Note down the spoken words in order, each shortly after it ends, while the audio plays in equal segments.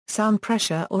Sound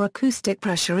pressure or acoustic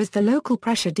pressure is the local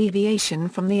pressure deviation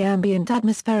from the ambient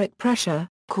atmospheric pressure,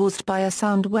 caused by a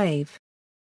sound wave.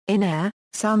 In air,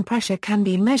 sound pressure can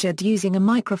be measured using a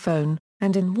microphone,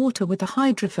 and in water with a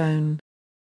hydrophone.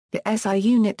 The SI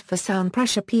unit for sound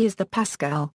pressure P is the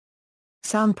pascal.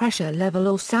 Sound pressure level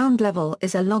or sound level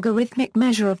is a logarithmic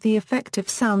measure of the effective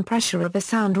sound pressure of a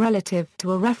sound relative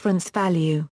to a reference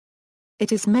value.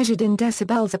 It is measured in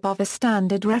decibels above a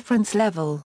standard reference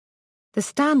level. The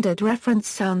standard reference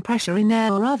sound pressure in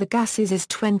air or other gases is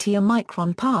 20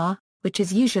 micron per, which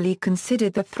is usually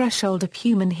considered the threshold of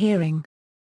human hearing.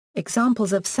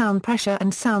 Examples of sound pressure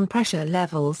and sound pressure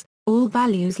levels: all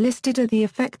values listed are the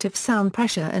effective sound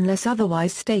pressure unless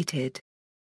otherwise stated.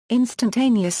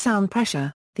 Instantaneous sound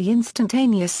pressure: the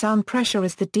instantaneous sound pressure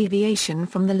is the deviation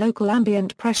from the local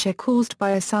ambient pressure caused by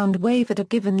a sound wave at a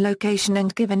given location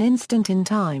and given instant in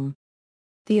time.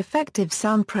 The effective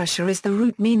sound pressure is the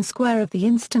root mean square of the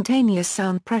instantaneous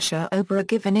sound pressure over a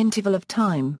given interval of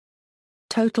time.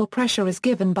 Total pressure is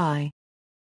given by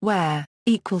where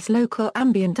equals local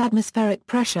ambient atmospheric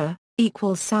pressure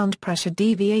equals sound pressure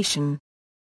deviation.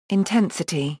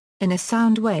 Intensity: in a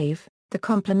sound wave, the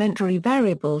complementary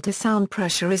variable to sound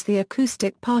pressure is the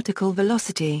acoustic particle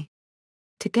velocity.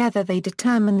 Together they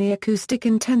determine the acoustic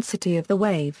intensity of the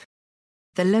wave.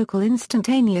 The local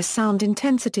instantaneous sound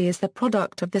intensity is the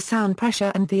product of the sound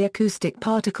pressure and the acoustic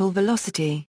particle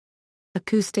velocity.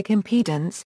 Acoustic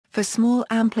impedance: for small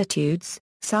amplitudes,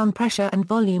 sound pressure and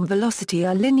volume velocity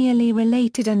are linearly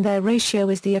related and their ratio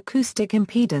is the acoustic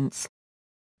impedance.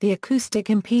 The acoustic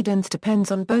impedance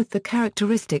depends on both the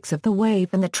characteristics of the wave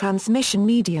and the transmission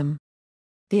medium.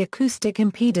 The acoustic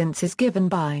impedance is given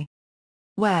by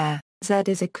where Z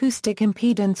is acoustic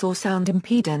impedance or sound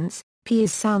impedance, P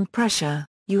is sound pressure,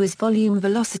 U is volume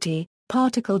velocity,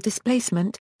 particle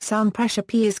displacement. Sound pressure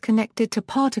P is connected to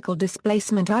particle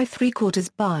displacement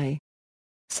I3/4 by.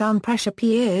 Sound pressure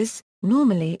P is,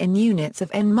 normally in units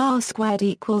of n⁻²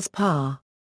 equals par.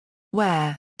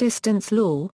 Where distance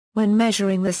law: when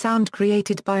measuring the sound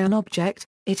created by an object,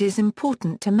 it is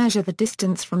important to measure the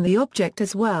distance from the object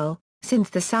as well, since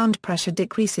the sound pressure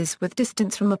decreases with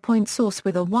distance from a point source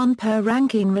with a 1 per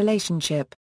Rankine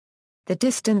relationship. The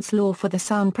distance law for the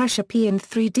sound pressure P in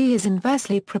 3D is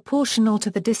inversely proportional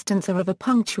to the distance R of a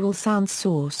punctual sound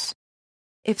source.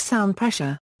 If sound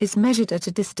pressure is measured at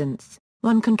a distance,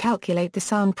 one can calculate the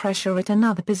sound pressure at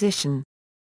another position.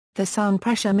 The sound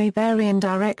pressure may vary in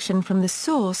direction from the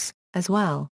source, as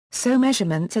well, so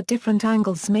measurements at different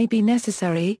angles may be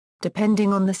necessary,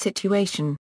 depending on the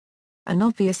situation. An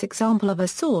obvious example of a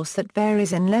source that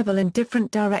varies in level in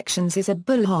different directions is a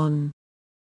bullhorn.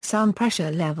 Sound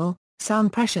pressure level: sound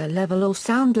pressure level or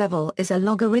sound level is a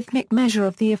logarithmic measure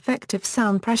of the effective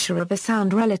sound pressure of a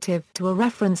sound relative to a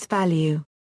reference value.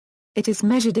 It is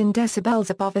measured in decibels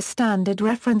above a standard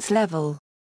reference level.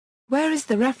 Where is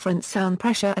the reference sound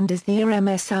pressure and is the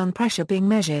RMS sound pressure being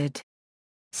measured?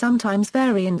 Sometimes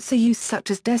variants are used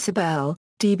such as decibel,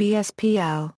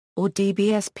 dBSPL, or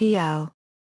dBSPL.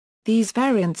 These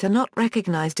variants are not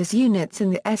recognized as units in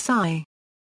the SI.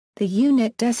 The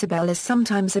unit decibel is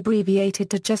sometimes abbreviated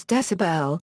to just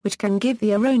decibel, which can give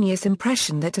the erroneous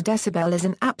impression that a decibel is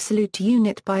an absolute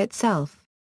unit by itself.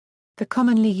 The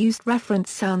commonly used reference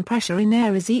sound pressure in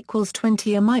air is equals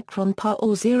 20 micron per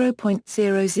or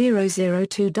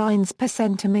 0.0002 dynes per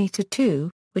centimeter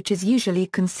 2, which is usually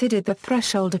considered the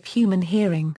threshold of human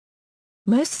hearing.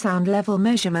 Most sound level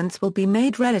measurements will be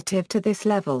made relative to this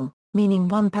level, meaning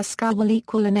 1 pascal will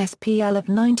equal an SPL of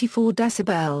 94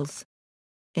 decibels.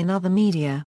 In other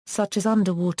media, such as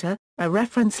underwater, a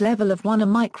reference level of 1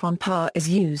 micron per is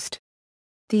used.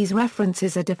 These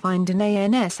references are defined in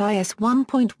ANSIS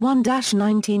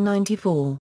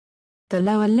 1.1-1994. The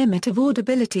lower limit of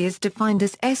audibility is defined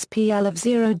as SPL of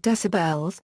 0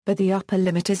 decibels, but the upper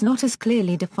limit is not as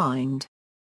clearly defined.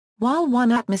 While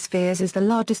 1 atmosphere is the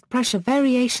largest pressure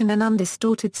variation, an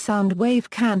undistorted sound wave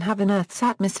can have in Earth's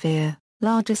atmosphere,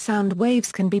 larger sound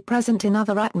waves can be present in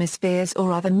other atmospheres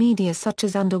or other media such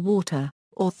as underwater,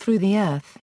 or through the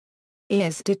Earth.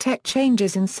 Ears detect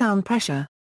changes in sound pressure.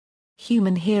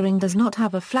 Human hearing does not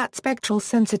have a flat spectral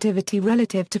sensitivity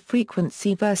relative to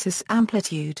frequency versus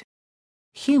amplitude.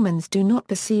 Humans do not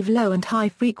perceive low and high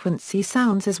frequency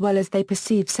sounds as well as they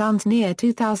perceive sounds near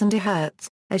 2000 Hz,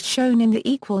 as shown in the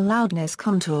equal loudness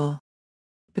contour.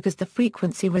 Because the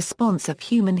frequency response of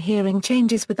human hearing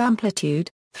changes with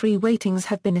amplitude, 3 weightings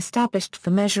have been established for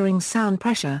measuring sound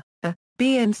pressure. A,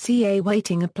 B and C. A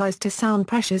weighting applies to sound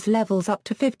pressures levels up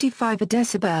to 55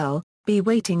 decibel, B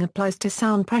weighting applies to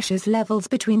sound pressures levels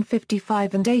between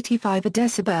 55 and 85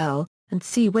 decibel, and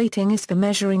C weighting is for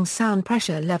measuring sound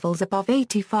pressure levels above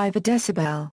 85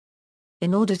 decibel.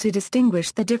 In order to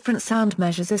distinguish the different sound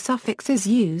measures, a suffix is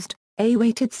used. A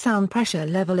weighted sound pressure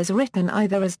level is written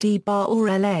either as dBar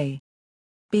or La.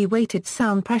 B weighted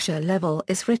sound pressure level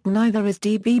is written either as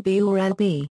dBb or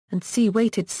Lb, and C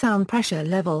weighted sound pressure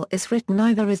level is written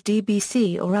either as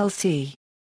dBc or Lc.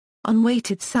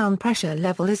 Unweighted sound pressure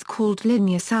level is called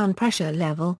linear sound pressure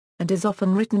level, and is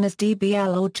often written as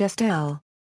dBl or just L.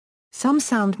 Some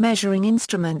sound measuring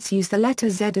instruments use the letter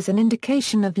Z as an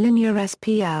indication of linear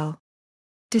SPL.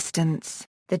 Distance.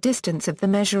 The distance of the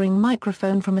measuring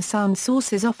microphone from a sound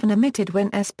source is often omitted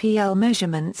when SPL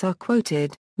measurements are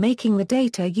quoted, making the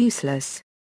data useless.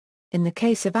 In the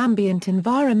case of ambient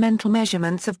environmental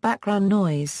measurements of background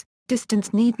noise,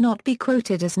 distance need not be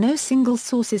quoted as no single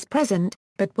source is present,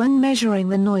 but when measuring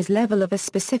the noise level of a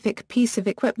specific piece of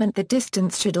equipment, the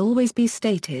distance should always be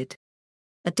stated.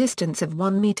 A distance of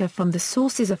 1 meter from the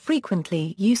source is a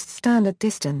frequently used standard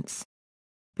distance.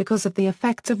 Because of the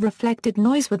effects of reflected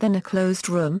noise within a closed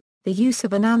room, the use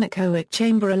of an anechoic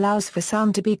chamber allows for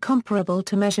sound to be comparable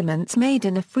to measurements made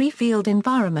in a free-field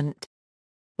environment.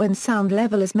 When sound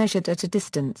level is measured at a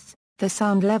distance, the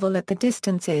sound level at the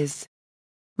distance is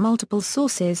multiple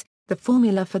sources. The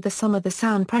formula for the sum of the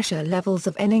sound pressure levels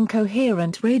of n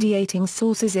incoherent radiating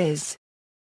sources is.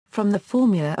 From the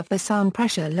formula of the sound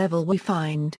pressure level we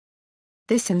find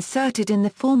this inserted in the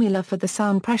formula for the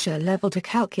sound pressure level to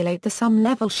calculate the sum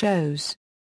level shows.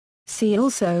 See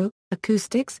also,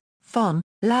 acoustics, phon,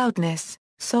 loudness,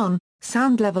 son,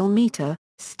 sound level meter,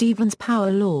 Stevens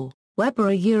power law,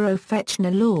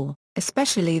 Weber-Fechner law,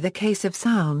 especially the case of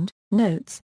sound.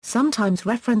 Notes, sometimes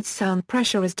reference sound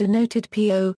pressure is denoted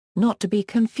PO, not to be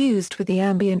confused with the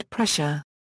ambient pressure.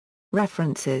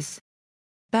 References.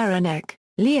 Berenek,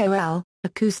 Leo L.,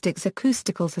 Acoustics,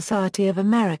 Acoustical Society of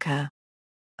America.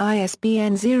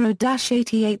 ISBN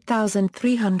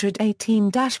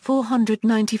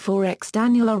 0-88318-494-X.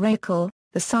 Daniel Oracle,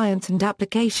 The Science and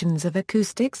Applications of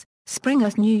Acoustics,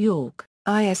 Springer, New York,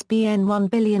 ISBN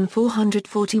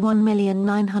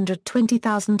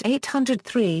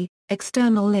 1441920,803,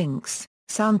 external links,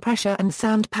 sound pressure and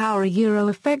sound power,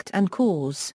 effect and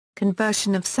cause,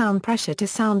 conversion of sound pressure to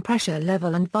sound pressure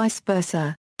level and vice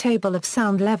versa, table of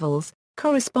sound levels,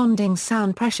 corresponding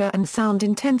sound pressure and sound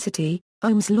intensity,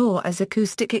 Ohm's law as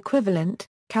acoustic equivalent,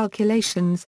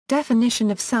 calculations,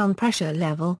 definition of sound pressure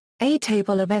level, a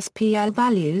table of SPL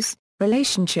values,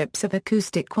 relationships of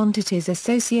acoustic quantities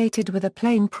associated with a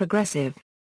plane progressive.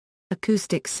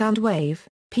 Acoustic sound wave,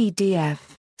 PDF,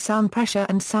 sound pressure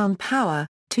and sound power,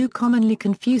 two commonly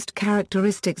confused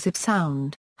characteristics of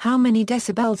sound. How many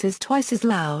decibels is twice as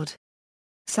loud?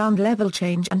 Sound level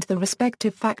change and the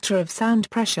respective factor of sound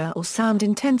pressure or sound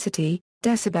intensity,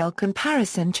 decibel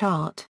comparison chart.